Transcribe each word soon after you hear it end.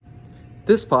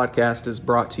This podcast is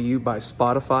brought to you by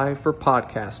Spotify for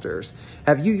podcasters.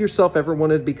 Have you yourself ever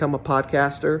wanted to become a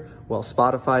podcaster? Well,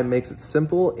 Spotify makes it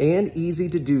simple and easy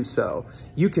to do so.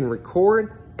 You can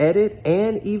record, edit,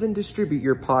 and even distribute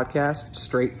your podcast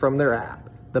straight from their app.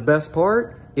 The best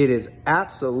part? It is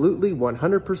absolutely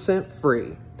 100%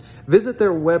 free. Visit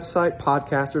their website,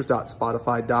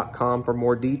 podcasters.spotify.com, for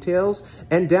more details,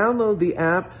 and download the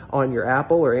app on your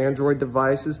Apple or Android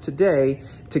devices today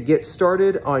to get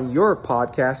started on your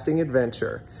podcasting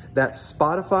adventure. That's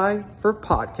Spotify for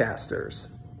podcasters.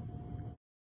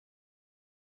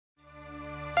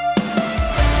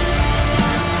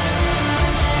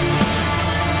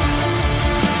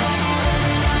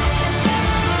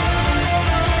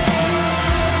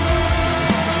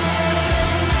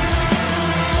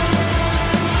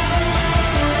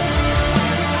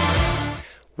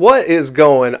 What is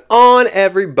going on,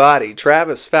 everybody?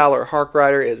 Travis Fowler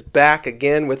Harkrider is back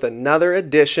again with another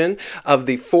edition of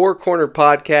the Four Corner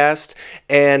Podcast,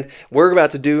 and we're about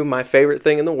to do my favorite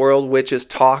thing in the world, which is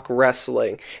talk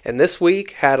wrestling. And this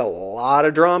week had a lot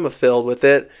of drama filled with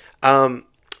it.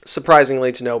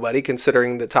 Surprisingly to nobody,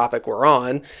 considering the topic we're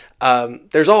on.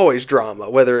 There's always drama,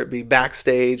 whether it be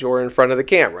backstage or in front of the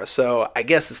camera. So I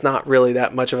guess it's not really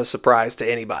that much of a surprise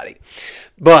to anybody.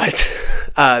 But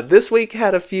this week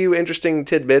had a few interesting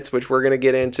tidbits, which we're going to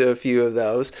get into a few of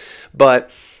those.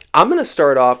 But I'm going to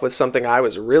start off with something I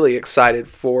was really excited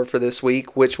for this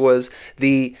week, which was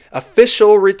the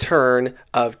official return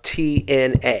of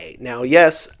TNA. Now,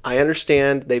 yes, I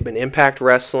understand they've been Impact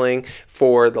Wrestling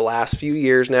for the last few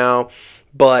years now,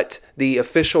 but the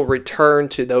official return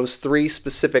to those three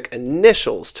specific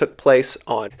initials took place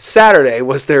on Saturday.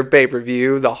 Was their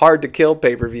pay-per-view, the Hard to Kill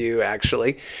pay-per-view,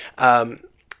 actually.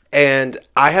 And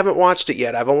I haven't watched it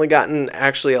yet. I've only gotten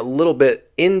actually a little bit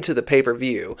into the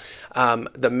pay-per-view.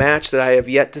 The match that I have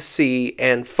yet to see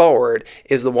and forward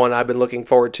is the one I've been looking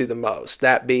forward to the most,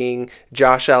 that being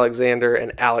Josh Alexander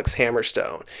and Alex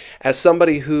Hammerstone. As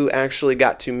somebody who actually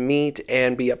got to meet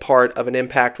and be a part of an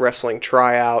Impact Wrestling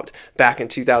tryout back in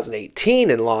 2018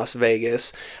 in Las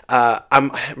Vegas,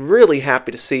 I'm really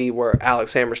happy to see where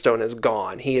Alex Hammerstone has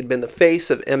gone. He had been the face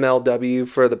of MLW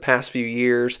for the past few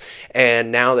years,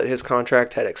 and now that his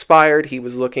contract had expired, he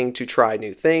was looking to try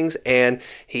new things, and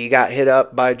he got hit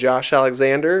up by Josh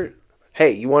Alexander.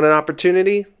 Hey, you want an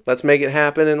opportunity? Let's make it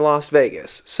happen in Las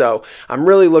Vegas. So I'm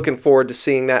really looking forward to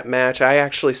seeing that match. I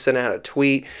actually sent out a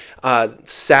tweet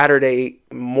Saturday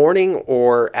morning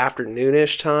or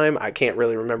afternoonish time. I can't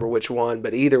really remember which one,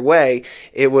 but either way,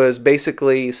 it was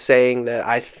basically saying that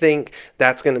I think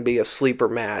that's going to be a sleeper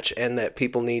match and that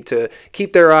people need to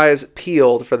keep their eyes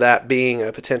peeled for that being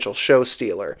a potential show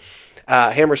stealer.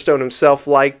 Hammerstone himself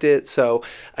liked it, so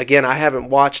again, I haven't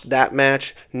watched that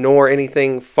match nor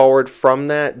anything forward from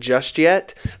that just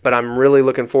yet, but I'm really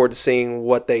looking forward to seeing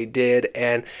what they did,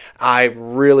 and I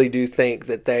really do think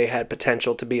that they had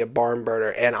potential to be a barn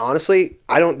burner, and honestly,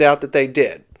 I don't doubt that they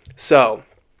did. So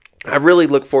I really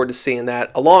look forward to seeing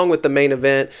that, along with the main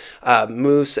event,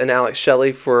 Moose and Alex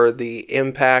Shelley for the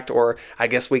Impact, or I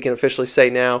guess we can officially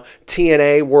say now,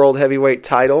 TNA World Heavyweight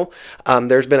title.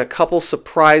 There's been a couple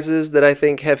surprises that I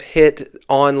think have hit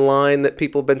online that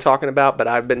people have been talking about, but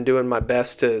I've been doing my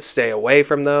best to stay away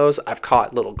from those. I've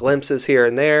caught little glimpses here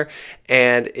and there,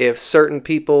 and if certain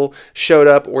people showed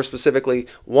up, or specifically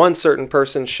one certain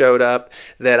person showed up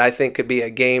that I think could be a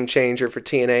game changer for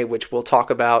TNA, which we'll talk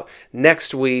about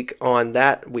next week on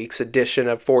that week's edition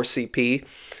of 4CP.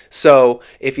 So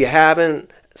if you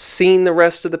haven't seen the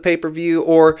rest of the pay-per-view,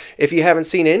 or if you haven't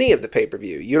seen any of the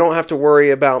pay-per-view, you don't have to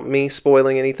worry about me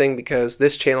spoiling anything because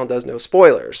this channel does no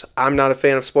spoilers. I'm not a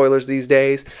fan of spoilers these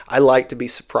days. I like to be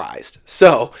surprised.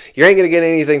 So you ain't going to get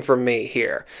anything from me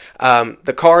here.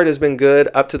 The card has been good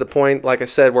up to the point, like I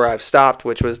said, where I've stopped,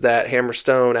 which was that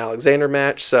Hammerstone-Alexander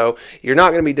match. So you're not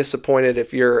going to be disappointed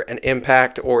if you're an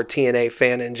Impact or TNA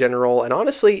fan in general. And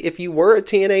honestly, if you were a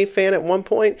TNA fan at one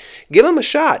point, give them a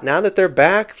shot. Now that they're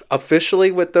back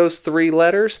officially with those three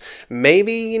letters,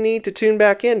 maybe you need to tune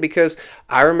back in, because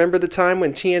I remember the time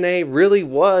when TNA really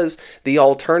was the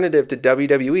alternative to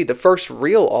WWE, the first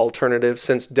real alternative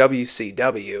since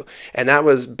WCW, and that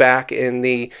was back in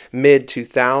the mid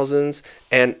 2000s,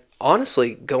 and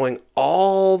honestly going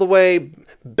all the way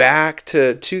back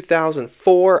to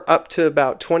 2004 up to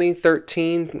about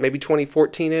 2013, maybe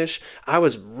 2014-ish, I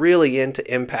was really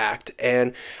into Impact,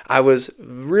 and I was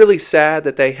really sad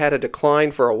that they had a decline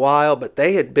for a while, but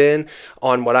they had been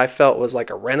on what I felt was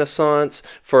like a renaissance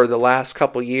for the last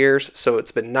couple years, so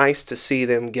it's been nice to see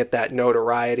them get that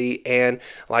notoriety, and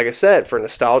like I said, for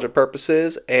nostalgia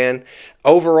purposes, and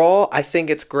Overall, I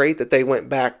think it's great that they went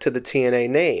back to the TNA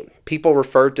name. People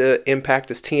refer to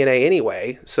Impact as TNA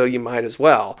anyway, so you might as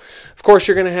well. Of course,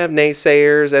 you're going to have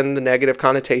naysayers and the negative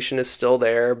connotation is still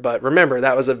there, but remember,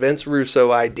 that was a Vince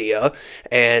Russo idea,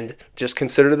 and just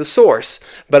consider the source.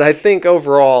 But I think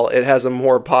overall, it has a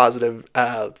more positive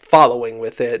following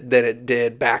with it than it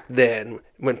did back then,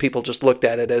 when people just looked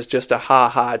at it as just a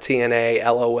ha-ha TNA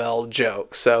LOL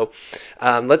joke. So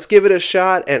let's give it a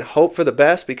shot and hope for the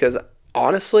best, because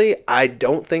honestly, I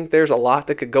don't think there's a lot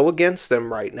that could go against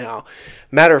them right now.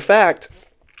 Matter of fact,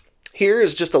 here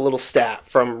is just a little stat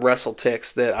from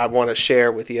WrestleTix that I want to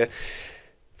share with you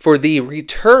for the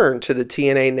return to the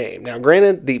TNA name. Now,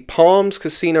 granted, the Palms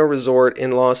Casino Resort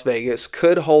in Las Vegas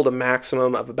could hold a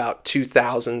maximum of about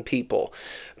 2,000 people.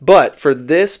 But for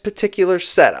this particular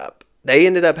setup, they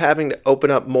ended up having to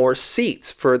open up more seats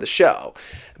for the show.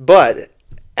 But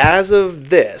as of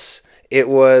this, it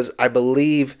was, I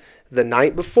believe, the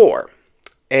night before,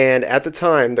 and at the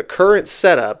time, the current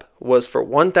setup was for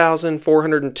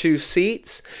 1,402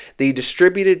 seats. The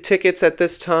distributed tickets at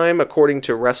this time, according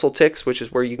to WrestleTix, which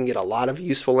is where you can get a lot of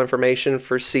useful information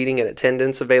for seating and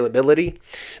attendance availability,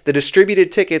 the distributed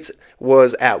tickets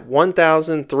was at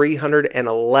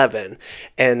 1,311,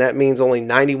 and that means only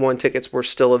 91 tickets were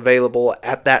still available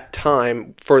at that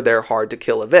time for their Hard to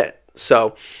Kill event.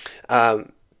 So,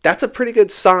 that's a pretty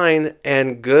good sign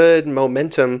and good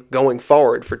momentum going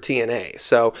forward for TNA.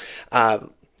 So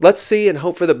let's see and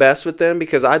hope for the best with them,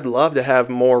 because I'd love to have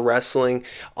more wrestling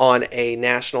on a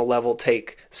national level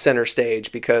take center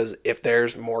stage, because if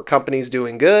there's more companies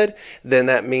doing good, then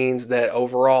that means that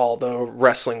overall the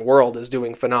wrestling world is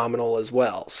doing phenomenal as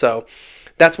well. So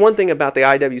that's one thing about the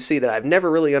IWC that I've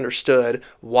never really understood,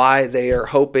 why they are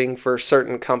hoping for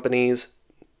certain companies.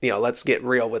 Let's get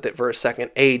real with it for a second.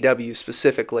 AEW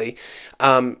specifically,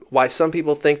 why some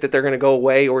people think that they're going to go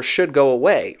away or should go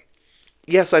away.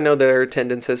 Yes, I know their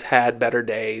attendance has had better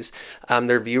days.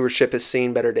 Their viewership has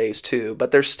seen better days too,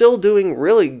 but they're still doing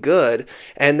really good,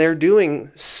 and they're doing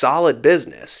solid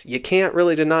business. You can't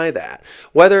really deny that.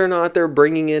 Whether or not they're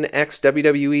bringing in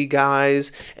ex-WWE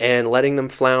guys and letting them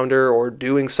flounder or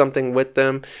doing something with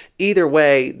them, either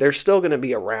way, they're still going to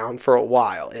be around for a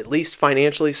while. At least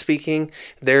financially speaking,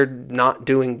 they're not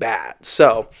doing bad.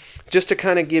 So, just to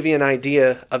kind of give you an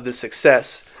idea of the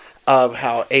success of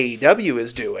how AEW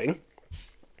is doing,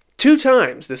 2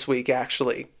 times this week,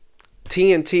 actually,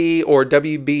 TNT or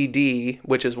WBD,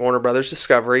 which is Warner Brothers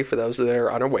Discovery, for those that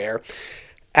are unaware,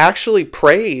 actually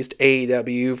praised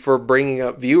AEW for bringing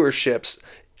up viewerships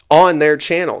on their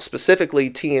channel,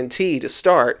 specifically TNT to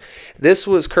start. This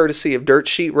was courtesy of Dirt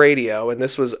Sheet Radio, and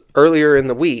this was earlier in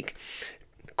the week.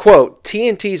 Quote,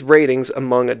 TNT's ratings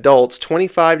among adults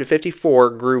 25 to 54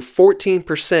 grew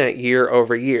 14% year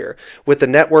over year, with the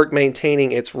network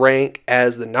maintaining its rank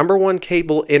as the #1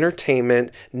 cable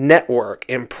entertainment network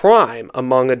in prime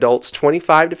among adults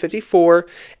 25 to 54,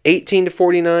 18 to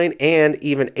 49, and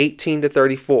even 18 to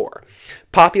 34.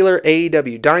 Popular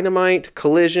AEW Dynamite,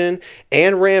 Collision,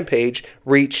 and Rampage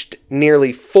reached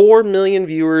nearly 4 million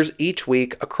viewers each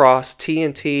week across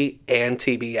TNT and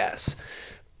TBS.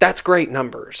 That's great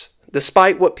numbers.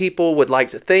 Despite what people would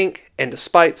like to think, and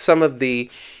despite some of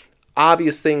the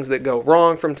obvious things that go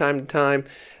wrong from time to time,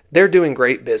 they're doing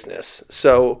great business.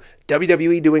 So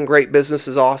WWE doing great business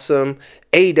is awesome.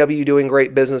 AEW doing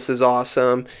great business is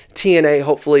awesome. TNA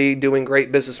hopefully doing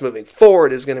great business moving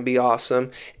forward is going to be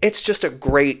awesome. It's just a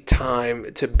great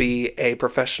time to be a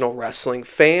professional wrestling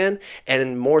fan,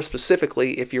 and more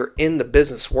specifically, if you're in the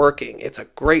business working, it's a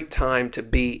great time to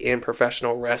be in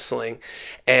professional wrestling.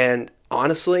 And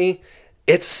honestly,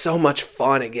 it's so much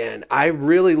fun again. I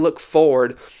really look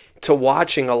forward to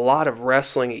watching a lot of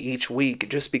wrestling each week,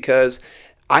 just because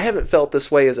I haven't felt this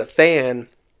way as a fan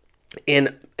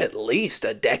in at least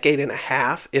a decade and a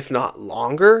half, if not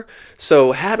longer.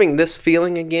 So having this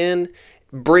feeling again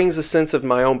brings a sense of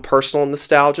my own personal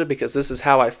nostalgia, because this is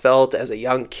how I felt as a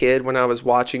young kid when I was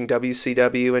watching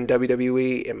WCW and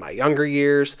WWE in my younger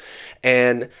years.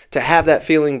 And to have that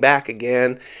feeling back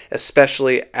again,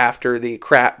 especially after the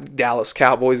crap Dallas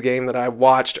Cowboys game that I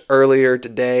watched earlier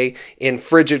today in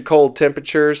frigid cold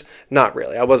temperatures. Not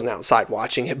really, I wasn't outside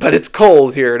watching it, but it's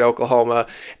cold here in Oklahoma,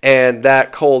 and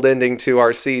that cold ending to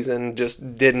our season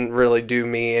just didn't really do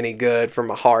me any good for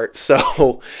my heart.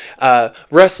 So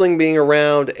wrestling being around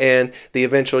and the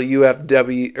eventual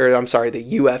the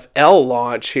UFL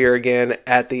launch here again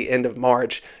at the end of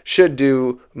March should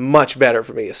do much better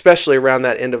for me, especially around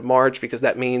that end of March, because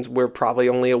that means we're probably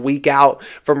only a week out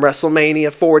from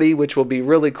WrestleMania 40, which will be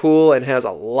really cool and has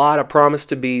a lot of promise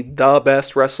to be the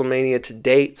best WrestleMania to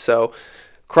date. So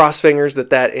cross fingers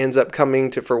that ends up coming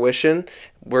to fruition.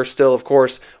 We're still, of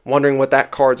course, wondering what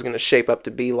that card's going to shape up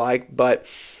to be like, but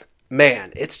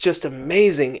man, it's just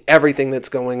amazing everything that's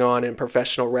going on in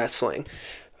professional wrestling.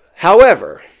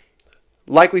 However,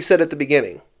 like we said at the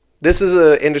beginning, this is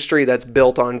an industry that's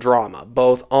built on drama,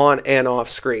 both on and off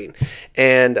screen.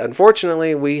 And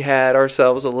unfortunately, we had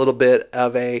ourselves a little bit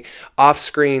of a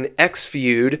off-screen X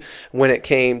feud when it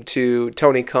came to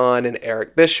Tony Khan and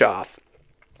Eric Bischoff.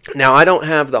 Now, I don't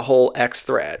have the whole X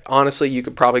thread. Honestly, you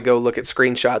could probably go look at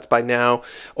screenshots by now,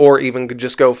 or even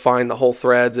just go find the whole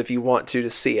threads if you want to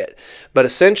see it. But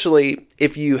essentially,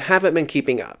 if you haven't been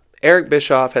keeping up, Eric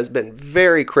Bischoff has been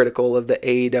very critical of the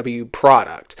AEW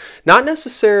product. Not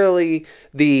necessarily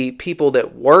the people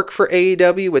that work for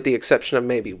AEW, with the exception of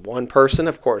maybe one person,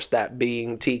 of course, that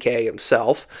being TK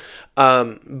himself.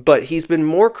 But he's been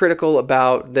more critical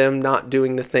about them not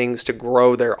doing the things to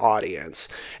grow their audience.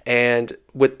 And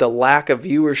with the lack of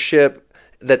viewership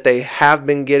that they have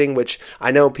been getting, which I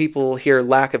know people hear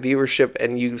lack of viewership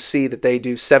and you see that they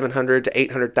do 700 to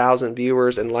 800,000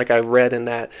 viewers. And like I read in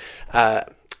that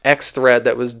X thread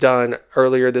that was done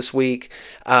earlier this week,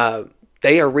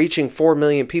 they are reaching 4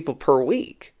 million people per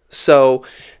week. So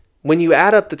when you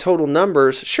add up the total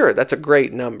numbers, sure, that's a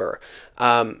great number.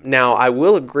 Now, I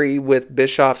will agree with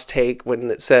Bischoff's take when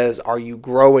it says, are you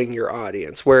growing your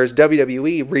audience? Whereas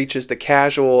WWE reaches the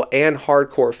casual and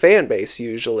hardcore fan base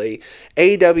usually,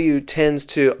 AEW tends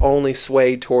to only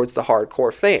sway towards the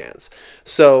hardcore fans.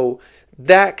 So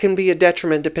that can be a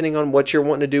detriment depending on what you're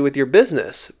wanting to do with your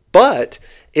business. But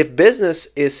if business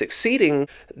is succeeding,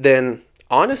 then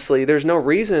honestly, there's no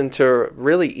reason to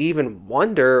really even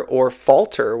wonder or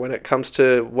falter when it comes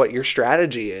to what your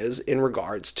strategy is in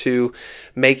regards to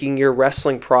making your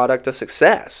wrestling product a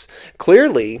success.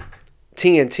 Clearly,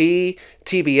 TNT,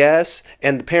 TBS,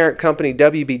 and the parent company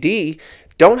WBD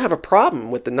don't have a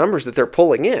problem with the numbers that they're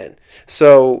pulling in.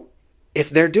 So if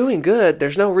they're doing good,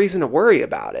 there's no reason to worry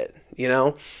about it, you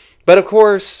know? But of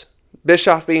course,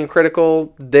 Bischoff being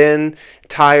critical, then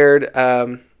tired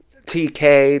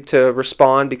TK to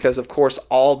respond because, of course,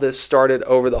 all this started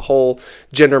over the whole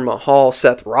Jinder Mahal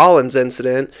Seth Rollins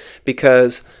incident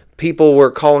because people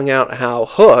were calling out how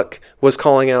Hook was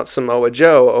calling out Samoa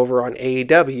Joe over on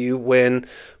AEW when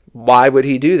why would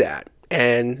he do that?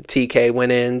 And TK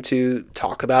went in to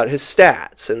talk about his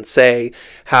stats and say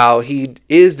how he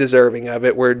is deserving of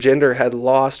it, where Jinder had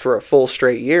lost for a full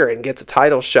straight year and gets a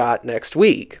title shot next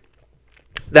week.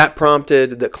 That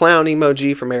prompted the clown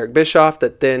emoji from Eric Bischoff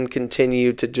that then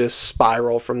continued to just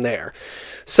spiral from there.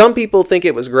 Some people think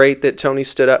it was great that Tony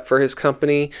stood up for his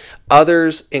company.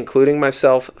 Others, including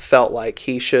myself, felt like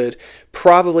he should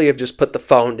probably have just put the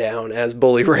phone down, as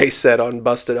Bully Ray said on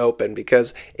Busted Open,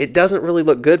 because it doesn't really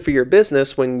look good for your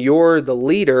business when you're the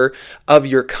leader of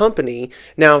your company.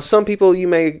 Now, some people you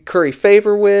may curry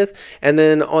favor with, and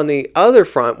then on the other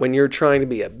front, when you're trying to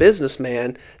be a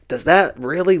businessman, does that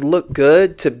really look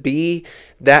good to be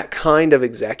that kind of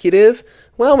executive?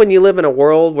 Well, when you live in a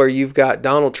world where you've got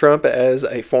Donald Trump as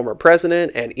a former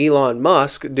president and Elon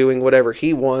Musk doing whatever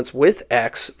he wants with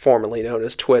X, formerly known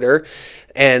as Twitter,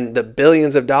 and the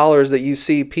billions of dollars that you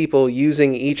see people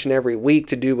using each and every week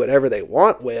to do whatever they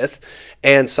want with,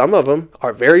 and some of them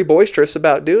are very boisterous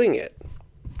about doing it.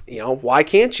 You know, why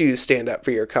can't you stand up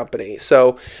for your company?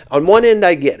 So on one end,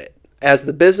 I get it. As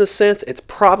the business sense, it's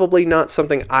probably not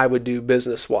something I would do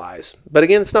business-wise. But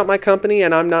again, it's not my company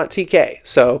and I'm not TK.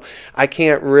 So I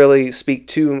can't really speak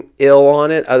too ill on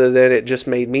it other than it just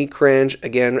made me cringe.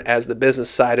 Again, as the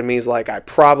business side of me is like, I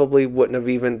probably wouldn't have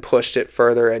even pushed it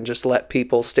further and just let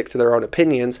people stick to their own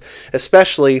opinions,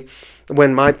 especially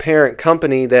when my parent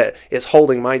company that is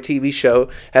holding my TV show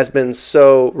has been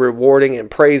so rewarding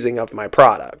and praising of my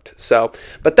product. So,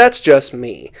 but that's just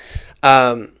me.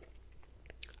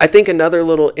 I think another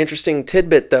little interesting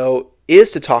tidbit, though,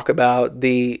 is to talk about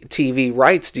the TV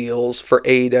rights deals for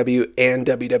AEW and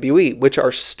WWE, which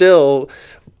are still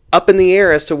up in the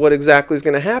air as to what exactly is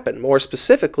going to happen, more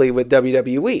specifically with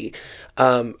WWE.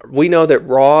 We know that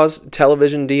Raw's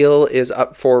television deal is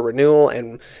up for renewal,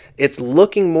 and it's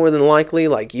looking more than likely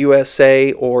like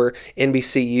USA or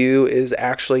NBCU is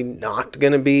actually not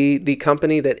going to be the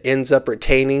company that ends up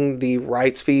retaining the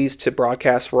rights fees to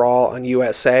broadcast Raw on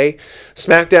USA.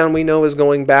 SmackDown, we know, is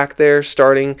going back there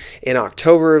starting in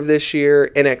October of this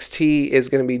year. NXT is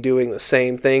going to be doing the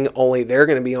same thing, only they're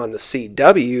going to be on the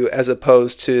CW as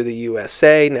opposed to the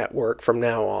USA network from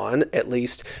now on, at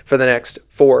least for the next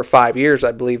 4 or 5 years,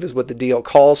 I believe is what the deal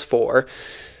calls for.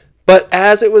 But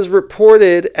as it was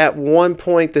reported at one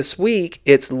point this week,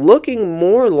 it's looking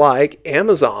more like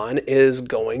Amazon is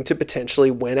going to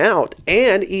potentially win out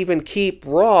and even keep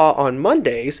Raw on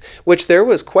Mondays, which there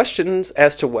was questions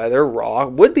as to whether Raw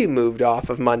would be moved off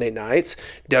of Monday nights.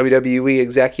 WWE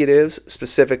executives,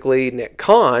 specifically Nick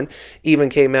Khan, even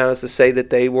came out as to say that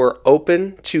they were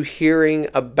open to hearing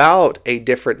about a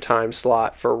different time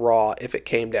slot for Raw if it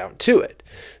came down to it.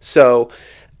 So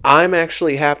I'm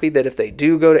actually happy that if they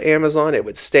do go to Amazon, it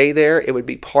would stay there. It would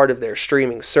be part of their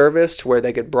streaming service to where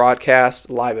they could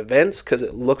broadcast live events, because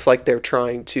it looks like they're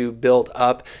trying to build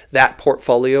up that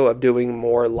portfolio of doing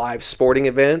more live sporting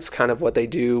events, kind of what they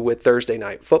do with Thursday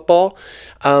Night Football.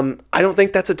 I don't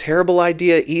think that's a terrible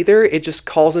idea either. It just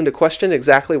calls into question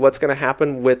exactly what's going to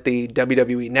happen with the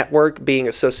WWE Network being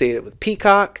associated with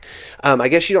Peacock. I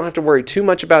guess you don't have to worry too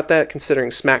much about that,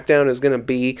 considering SmackDown is going to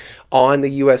be on the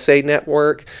USA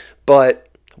Network. But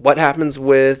what happens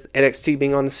with NXT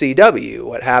being on the CW?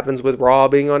 What happens with Raw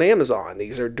being on Amazon?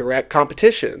 These are direct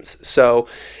competitions. So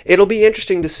it'll be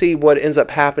interesting to see what ends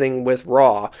up happening with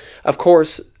Raw. Of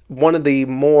course, one of the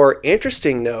more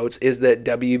interesting notes is that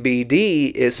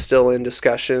WBD is still in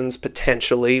discussions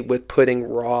potentially with putting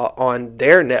Raw on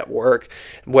their network,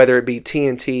 whether it be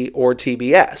TNT or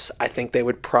TBS. I think they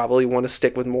would probably want to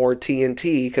stick with more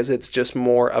TNT because it's just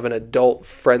more of an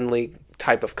adult-friendly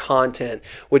type of content,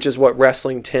 which is what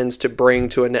wrestling tends to bring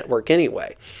to a network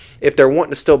anyway. If they're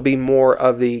wanting to still be more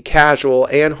of the casual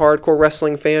and hardcore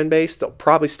wrestling fan base, they'll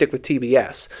probably stick with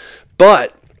TBS.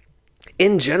 But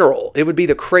in general, it would be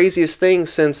the craziest thing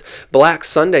since Black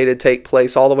Sunday to take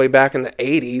place all the way back in the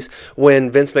 80s when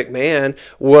Vince McMahon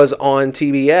was on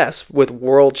TBS with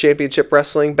World Championship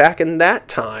Wrestling back in that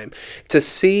time. To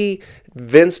see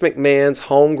Vince McMahon's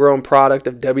homegrown product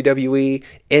of WWE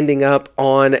ending up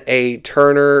on a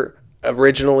Turner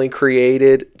originally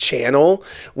created channel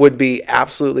would be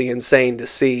absolutely insane to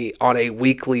see on a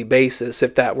weekly basis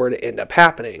if that were to end up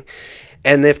happening.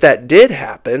 And if that did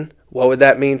happen, what would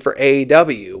that mean for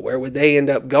AEW? Where would they end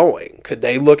up going? Could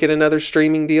they look at another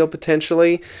streaming deal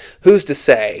potentially? Who's to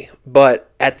say? But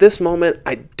at this moment,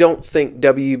 I don't think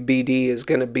WBD is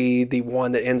going to be the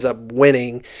one that ends up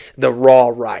winning the Raw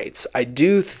rights. I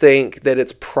do think that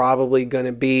it's probably going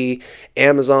to be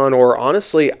Amazon, or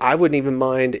honestly, I wouldn't even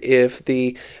mind if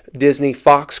the Disney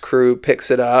Fox crew picks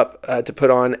it up to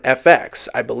put on FX.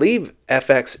 I believe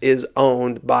FX is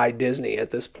owned by Disney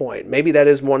at this point. Maybe that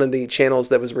is one of the channels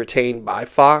that was retained by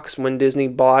Fox when Disney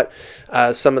bought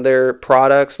some of their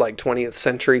products, like 20th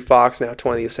Century Fox, now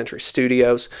 20th Century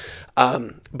Studios.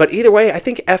 But either way, I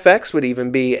think FX would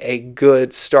even be a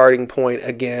good starting point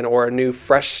again, or a new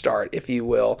fresh start, if you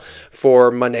will,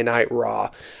 for Monday Night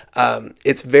Raw.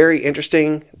 It's very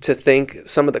interesting to think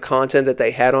some of the content that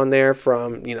they had on there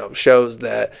from, shows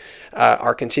that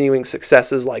are continuing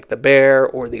successes like The Bear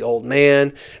or The Old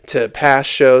Man, to past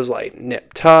shows like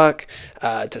Nip Tuck,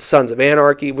 to Sons of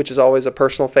Anarchy, which is always a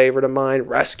personal favorite of mine.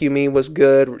 Rescue Me was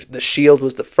good. The Shield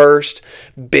was the first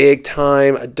big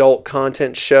time adult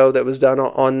content show that was done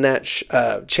on that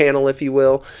channel, if you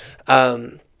will.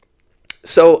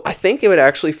 So I think it would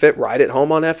actually fit right at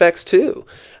home on FX too.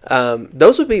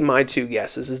 Those would be my two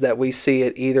guesses, is that we see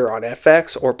it either on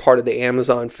FX or part of the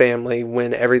Amazon family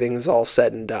when everything is all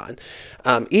said and done.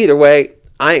 Either way,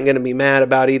 I ain't going to be mad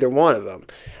about either one of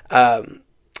them.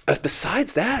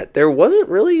 Besides that, there wasn't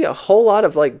really a whole lot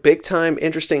of big time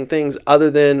interesting things other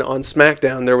than on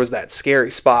SmackDown. There was that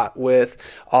scary spot with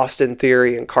Austin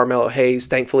Theory and Carmelo Hayes.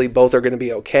 Thankfully, both are going to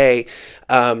be okay.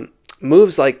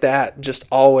 Moves like that just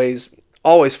always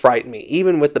frighten me,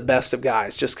 even with the best of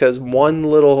guys, just because one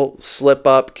little slip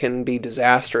up can be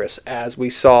disastrous, as we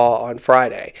saw on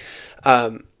Friday.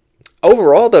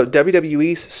 Overall, though,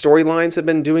 WWE's storylines have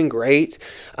been doing great.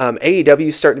 AEW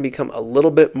is starting to become a little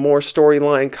bit more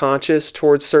storyline conscious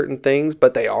towards certain things,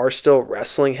 but they are still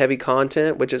wrestling heavy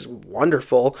content, which is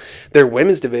wonderful. Their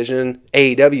women's division,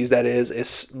 AEW's that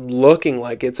is looking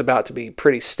like it's about to be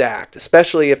pretty stacked,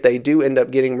 especially if they do end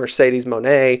up getting Mercedes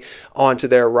Moné onto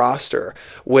their roster,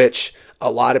 which a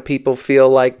lot of people feel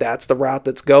like that's the route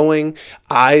that's going.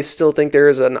 I still think there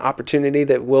is an opportunity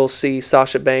that we'll see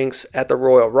Sasha Banks at the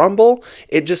Royal Rumble.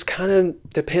 It just kind of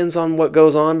depends on what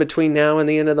goes on between now and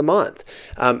the end of the month.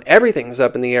 Everything's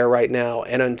up in the air right now,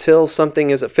 and until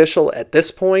something is official at this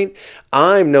point,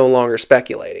 I'm no longer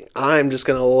speculating. I'm just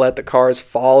going to let the cards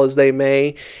fall as they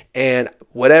may, and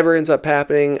whatever ends up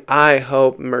happening, I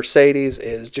hope Mercedes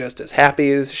is just as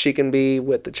happy as she can be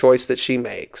with the choice that she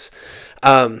makes.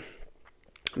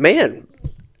 Man,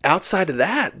 outside of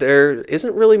that, there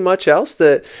isn't really much else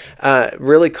that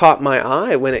really caught my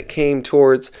eye when it came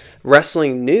towards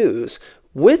wrestling news.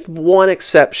 with one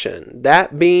exception,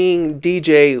 that being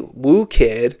DJ Woo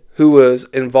Kid, who was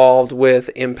involved with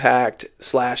Impact /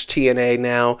 TNA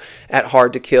now at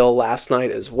Hard to Kill last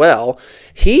night as well.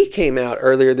 He came out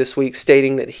earlier this week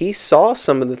stating that he saw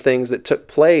some of the things that took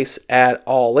place at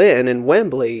All In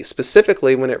Wembley,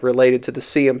 specifically when it related to the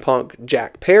CM Punk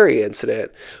Jack Perry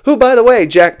incident, who, by the way,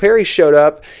 Jack Perry showed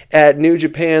up at New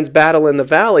Japan's Battle in the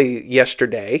Valley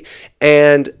yesterday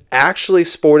and actually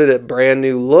sported a brand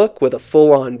new look with a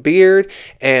full-on beard,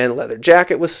 and leather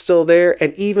jacket was still there,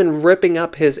 and even ripping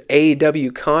up his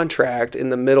AEW contract in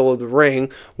the middle of the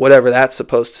ring, whatever that's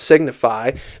supposed to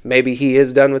signify. Maybe he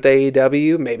is done with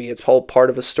AEW, maybe it's whole part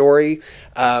of a story.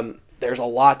 There's a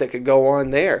lot that could go on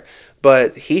there,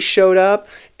 but he showed up,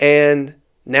 and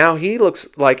now he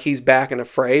looks like he's back in a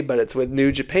fray, but it's with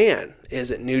New Japan.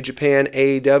 Is it New Japan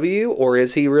AEW, or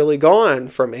is he really gone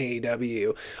from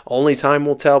AEW? Only time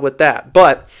will tell with that.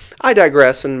 But I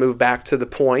digress and move back to the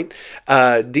point.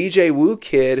 DJ Woo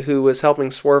Kid, who was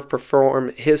helping Swerve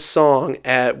perform his song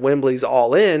at Wembley's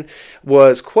All In,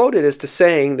 was quoted as to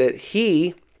saying that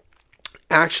he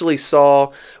actually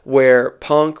saw where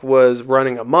Punk was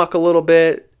running amok a little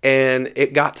bit, and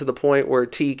it got to the point where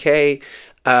TK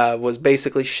was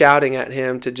basically shouting at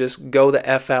him to just go the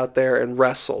F out there and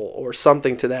wrestle, or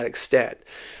something to that extent.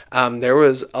 There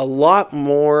was a lot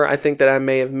more, I think, that I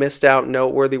may have missed out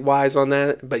noteworthy-wise on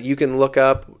that, but you can look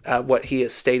up what he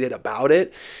has stated about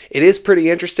it. It is pretty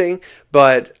interesting,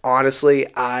 but honestly,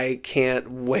 I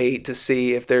can't wait to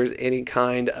see if there's any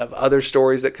kind of other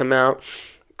stories that come out.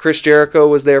 Chris Jericho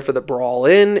was there for the Brawl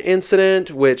In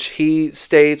incident, which he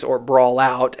states, or Brawl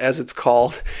Out as it's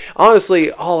called.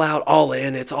 Honestly, All Out, All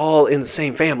In, it's all in the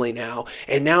same family now.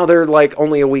 And now they're like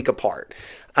only a week apart.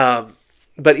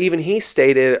 But even he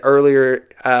stated earlier,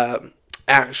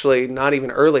 actually not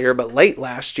even earlier, but late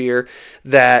last year,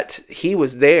 that he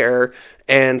was there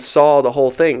and saw the whole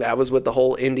thing. That was with the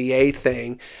whole NDA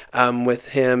thing with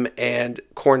him and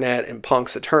Cornette and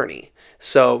Punk's attorney.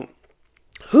 So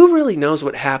who really knows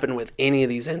what happened with any of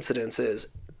these incidences?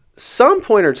 Some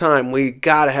point or time, we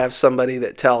got to have somebody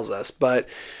that tells us. But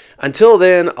until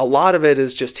then, a lot of it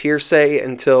is just hearsay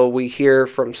until we hear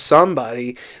from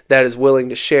somebody that is willing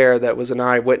to share, that was an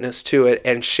eyewitness to it,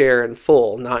 and share in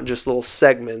full, not just little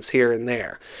segments here and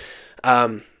there.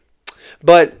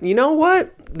 But you know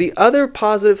what? The other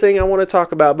positive thing I want to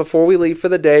talk about before we leave for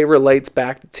the day relates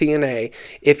back to TNA.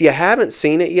 If you haven't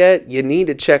seen it yet, you need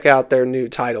to check out their new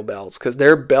title belts, because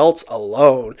their belts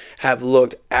alone have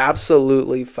looked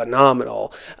absolutely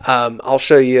phenomenal. I'll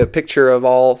show you a picture of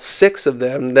all 6 of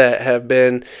them that have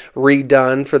been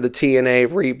redone for the TNA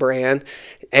rebrand,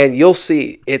 and you'll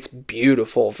see it's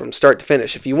beautiful from start to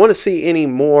finish. If you want to see any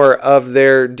more of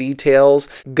their details,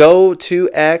 go to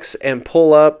X and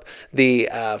pull up the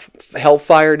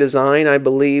Hellfire Design, I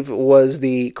believe, was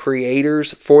the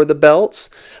creators for the belts.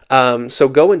 So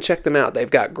go and check them out. They've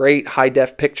got great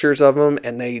high-def pictures of them,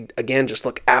 and they, again, just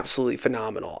look absolutely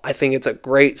phenomenal. I think it's a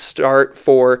great start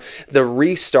for the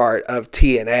restart of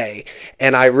TNA,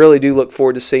 and I really do look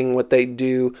forward to seeing what they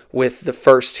do with the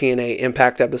first TNA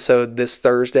Impact episode this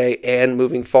Thursday and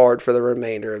moving forward for the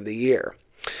remainder of the year.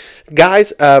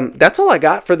 Guys, that's all I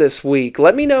got for this week.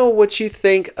 Let me know what you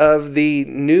think of the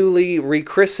newly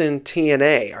rechristened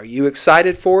TNA. Are you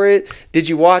excited for it? Did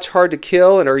you watch Hard to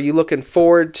Kill, and are you looking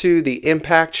forward to the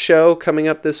Impact show coming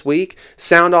up this week?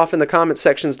 Sound off in the comment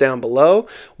sections down below.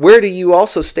 Where do you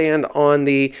also stand on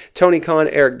the Tony Khan,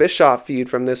 Eric Bischoff feud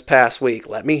from this past week?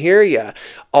 Let me hear ya.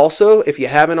 Also, if you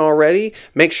haven't already,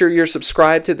 make sure you're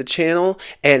subscribed to the channel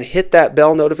and hit that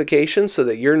bell notification so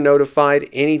that you're notified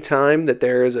anytime that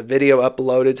there is a video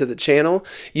uploaded to the channel.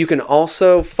 You can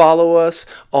also follow us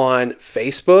on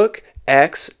Facebook,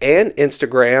 X, and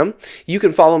Instagram. You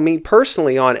can follow me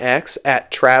personally on X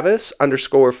at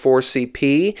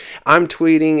Travis_4CP. I'm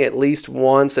tweeting at least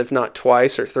once, if not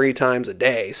twice or 3 times a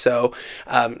day. So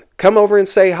come over and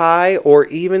say hi, or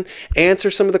even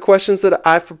answer some of the questions that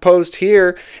I've proposed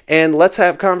here, and let's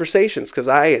have conversations, because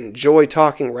I enjoy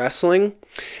talking wrestling.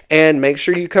 And make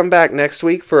sure you come back next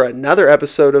week for another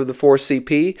episode of the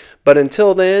 4CP. But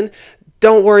until then,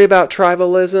 don't worry about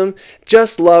tribalism.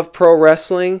 Just love pro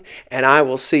wrestling. And I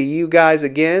will see you guys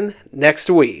again next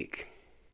week.